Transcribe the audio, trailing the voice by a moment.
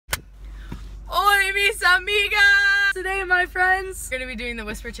Los amigos! Today, my friends, we're gonna be doing the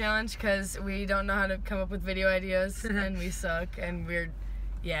whisper challenge because we don't know how to come up with video ideas and we suck and we're,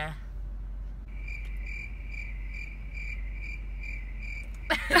 yeah.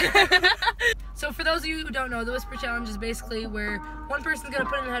 So for those of you who don't know, the whisper challenge is basically where one person's gonna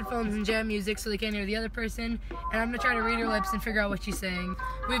put in the headphones and jam music so they can't hear the other person, and I'm gonna try to read her lips and figure out what she's saying.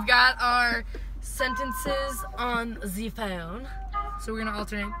 We've got our sentences on the phone, so we're gonna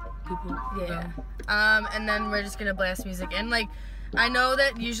alternate people. Yeah. And then we're just gonna blast music. And like, I know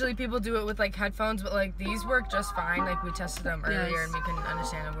that usually people do it with like headphones, but like these work just fine. Like we tested them earlier and we can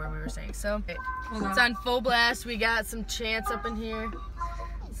understand what we were saying. So it's on full blast. We got some chants up in here.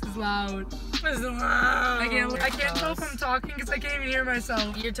 This is loud. This is loud. I can't tell if I'm talking because I can't even hear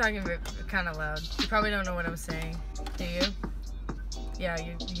myself. You're talking kind of loud. You probably don't know what I'm saying. Do you? Yeah,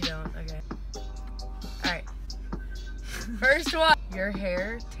 you don't. Okay. All right. First one. Your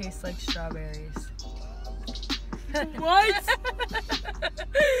hair tastes like strawberries. What?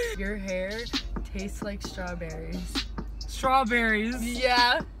 Your hair tastes like strawberries. Strawberries.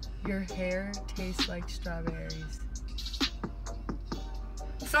 Yeah. Your hair tastes like strawberries.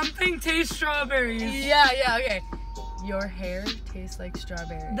 Something tastes strawberries. Yeah, okay. Your hair tastes like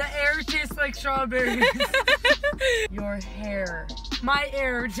strawberries. The air tastes like strawberries. Your hair. My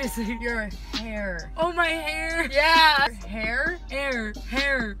air tastes like... Your hair. Oh, my hair. Yeah. Your hair.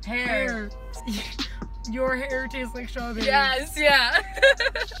 Hair. Your hair tastes like strawberries. Yes, yeah.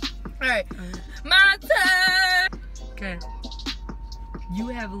 Alright. My turn. Okay. You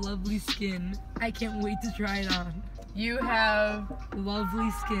have lovely skin. I can't wait to try it on. You have lovely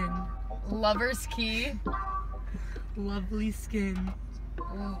skin. Lover's key. Lovely skin.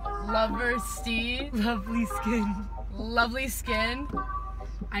 Lover's steed. Lovely skin. Lovely skin.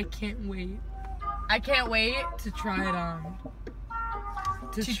 I can't wait. I can't wait to try it on.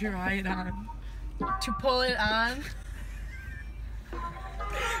 To try it on. To pull it on.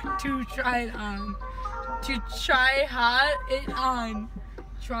 To try it on. To try hot it on.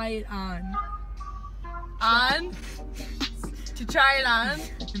 Try it on. On. To try it on.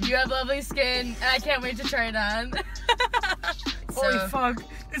 You have lovely skin, and I can't wait to try it on. Holy fuck,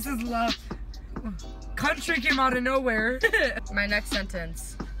 this is love. Country came out of nowhere. My next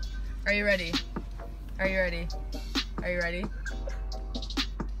sentence. Are you ready? Are you ready? Are you ready?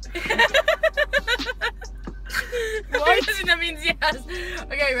 What? That means yes.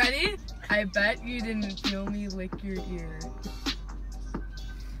 Okay, ready? I bet you didn't feel me lick your ear.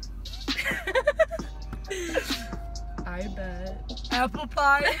 I bet. Apple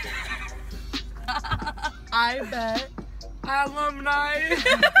pie. I bet. Alumni.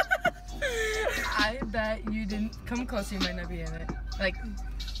 I bet you didn't. Come closer, you might not be in it. Like.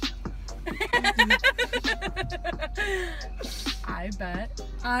 I bet.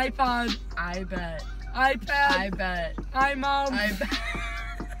 iPod. I bet. iPad. I bet. iMom. I bet.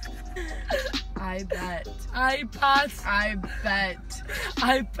 I bet. iPod. I bet.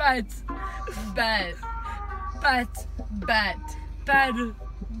 I bet. Bet. Bet. Bet. Bed.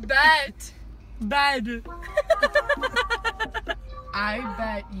 Bet. Bed. I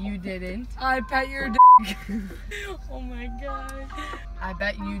bet you didn't. I bet your d***. Oh my god. I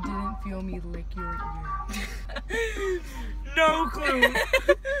bet you didn't feel me lick your ear. No clue.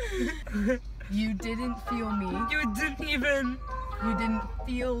 You didn't feel me. You didn't even. You didn't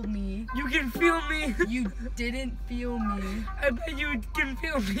feel me. You can feel me. You didn't feel me. I bet you can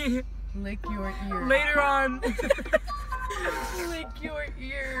feel me. Lick your ear. Later on. Lick your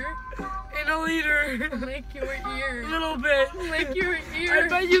ear. In a liter. Lick your ear. Little bit. Lick your ear. I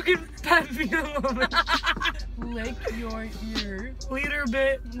bet you can pet me a little bit. Lick your ear. Liter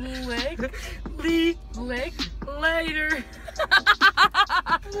bit. Lick. Lick. Later.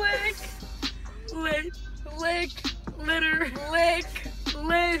 Lick. Lick. Lick. Litter. Lick.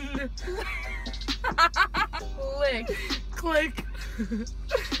 Lin. Lick. Click.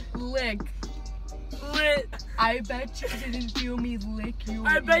 Lick. Lit. I bet you didn't feel me lick your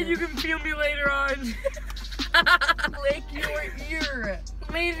I bet ear. you can feel me later on. Lick your ear.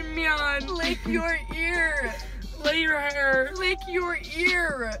 Later me on. Lick your ear. Lay your hair. Lick your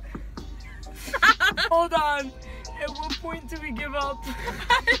ear. Hold on. At what point do we give up?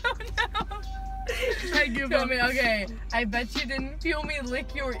 I don't know. I give up. Okay. I bet you didn't feel me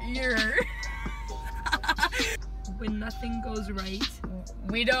lick your ear. When nothing goes right.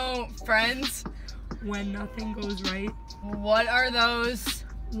 We don't, friends. When nothing goes right. What are those?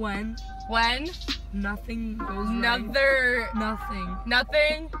 When nothing goes right.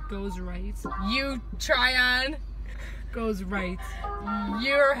 Nothing goes right. You try on goes right.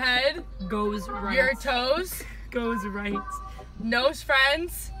 Your head goes right. Your toes goes right. Nose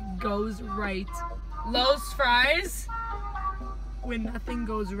friends goes right. Lowe's fries. When nothing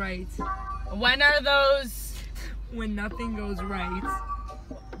goes right. When are those? When nothing goes right.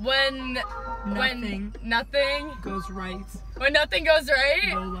 When Nothing nothing goes right. When nothing goes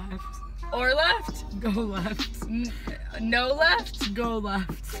right. Go left. Or left. Go left. No left. Go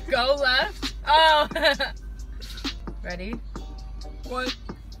left. Go left. Oh. Ready? What?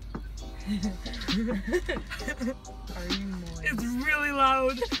 Are you moist? It's really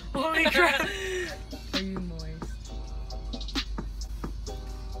loud. Holy crap. Are you moist?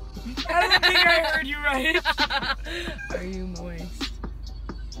 I don't think I heard you right. Are you moist?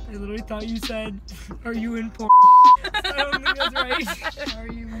 I literally thought you said, are you in porn? I don't think that's right. Are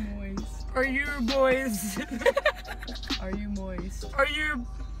you moist? Are you boys? Are you moist? Are you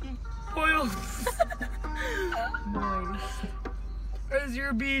boils? Moist. Where's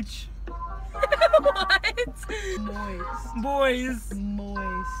your beach? What? Moist. Boys.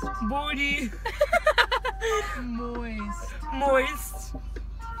 Moist. Booty. Moist. Moist.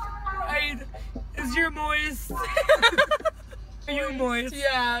 Right. Is your moist? Are you moist?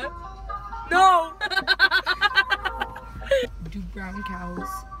 Yeah. No! Do brown cows.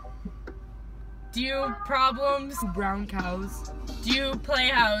 Do you problems? Do brown cows. Do you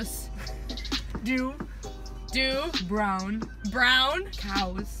playhouse? Do Do brown brown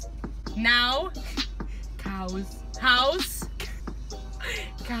cows. now Cows. house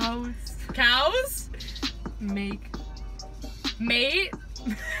Cows. cows Make. mate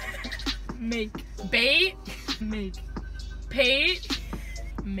Make. bait Make. pate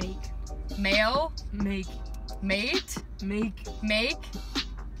Make. mail Make. mate Make. make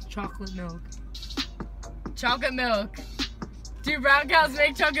Chocolate milk. chocolate milk. Do brown cows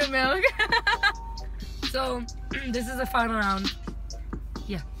make chocolate milk? So, this is the final round.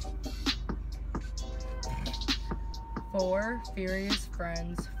 Yeah. 4 furious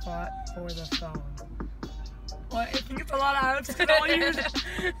friends fought for the phone. Well, I think it's a lot of outs. Can all use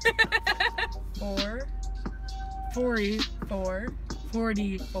 4 40. 4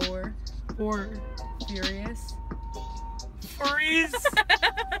 40. 4 4. furious Furries.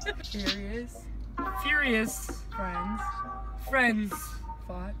 furious Furious. friends Friends.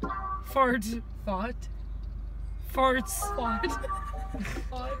 fought Fart. fought Farts. fought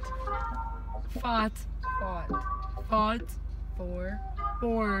fought Fought. fought Fought. for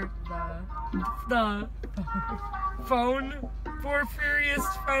For the the phone. 4 furious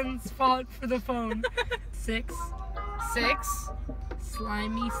friends fought for the phone. 6. 6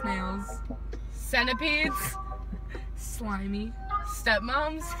 Slimy snails. centipedes Slimy.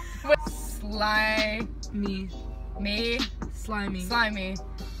 stepmoms slimy Me. Slimy. slimy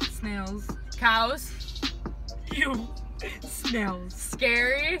Snails. cows You. Snails.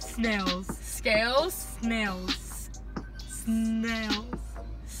 scary Snails. scales Snails. Snails.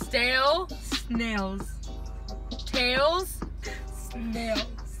 stale Snails. tails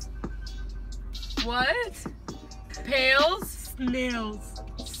Snails. what pails Snails.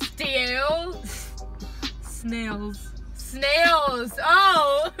 stale Snails. snails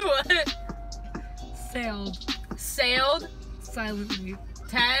oh what Sailed. sailed Silently.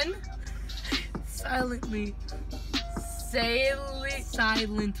 10 Silently.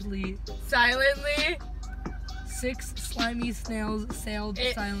 Silently. Silently. 6 slimy snails sailed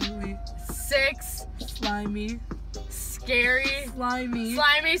silently. 6 Slimy. scary Slimy.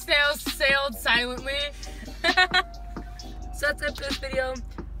 slimy snails sailed silently. So that's it for this video.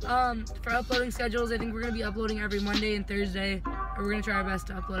 For uploading schedules, I think we're gonna be uploading every Monday and Thursday. Or we're gonna try our best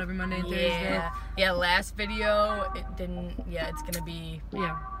to upload every Monday and Thursday. Yeah, last video it didn't. Yeah, it's gonna be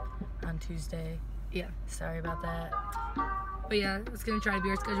Yeah. on Tuesday. Yeah. Sorry about that. But yeah, it's gonna try to be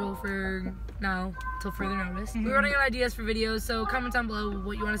our schedule for now till further notice. We're running on ideas for videos, so comment down below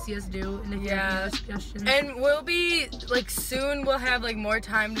what you want to see us do and if you have any other suggestions. And we'll be like soon. We'll have like more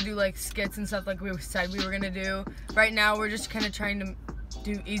time to do like skits and stuff like we said we were gonna do. Right now, we're just kind of trying to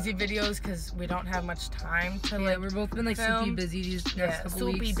do easy videos because we don't have much time to yeah, like. we're both been like super busy these next couple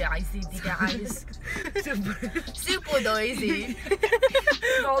weeks. busy guys. Super noisy.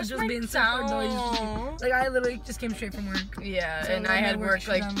 We're all just being super noisy. Like I literally just came straight from work. Yeah, So and I had work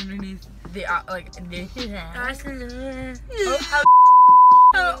like underneath. the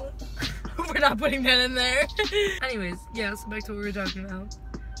we're not putting that in there. Anyways, yeah, so back to what we were talking about.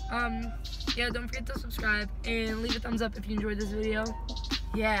 Yeah, don't forget to subscribe and leave a thumbs up if you enjoyed this video.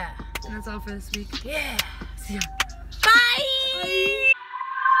 Yeah. And that's all for this week. Yeah. See ya. Bye.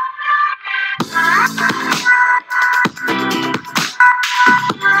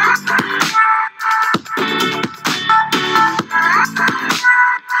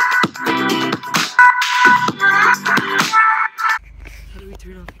 How do we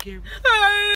turn off the camera?